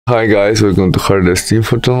Hi guys, welcome to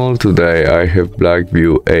HardReset.Info channel. Today I have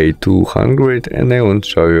Blackview A200 and I want to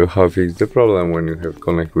show you how to fix the problem when you have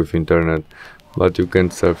connect with internet but you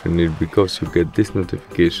can't surf in it because you get this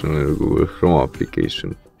notification on your Google Chrome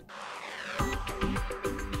application.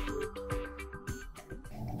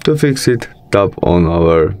 To fix it, tap on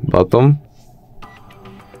our button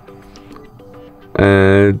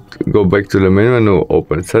and go back to the main menu,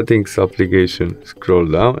 open settings, application, scroll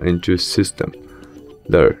down and choose system.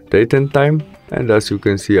 There, date and time, and as you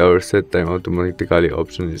can see our set time automatically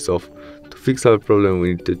option is off. To fix our problem we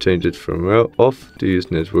need to change it from off to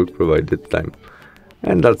use network provided time.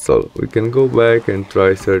 And that's all. We can go back and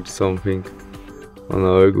try search something on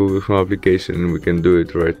our Google Chrome application and we can do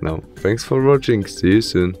it right now. Thanks for watching, see you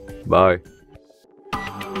soon, bye.